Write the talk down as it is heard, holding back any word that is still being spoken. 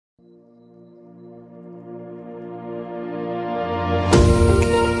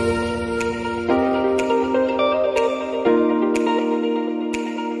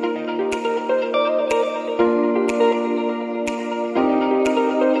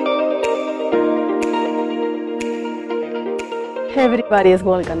Everybody is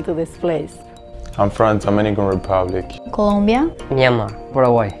welcome to this place. I'm from Dominican Republic. Colombia, Myanmar,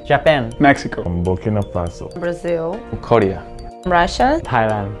 Paraguay, Japan, Mexico, From Burkina Faso, Brazil, Korea. Russia,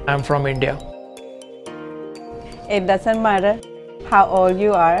 Thailand. I'm from India. It doesn't matter how old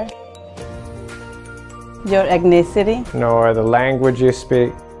you are, your ethnicity, nor the language you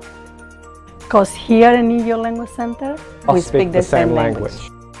speak. because here in New York Language Center, All we speak the same language.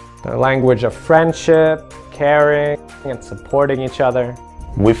 The language of friendship, caring, and supporting each other.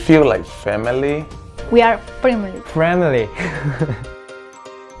 We feel like family. we are friendly. Friendly.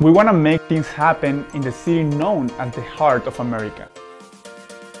 We want to make things happen in the city known as the heart of America.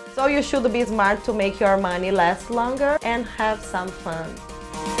 so you should be smart to make your money last longer and have some fun.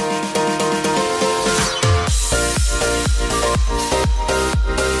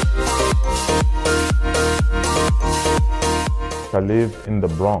 I live in the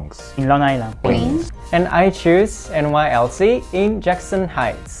Bronx. In Long Island, Queens, and I choose NYLC in Jackson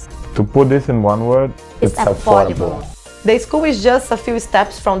Heights. To put this in one word, it's affordable. The school is just a few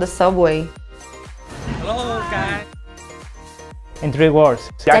steps from the subway. In 3 words,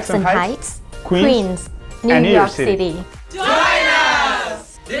 Jackson Heights, Queens, Queens, New and New York York City. City.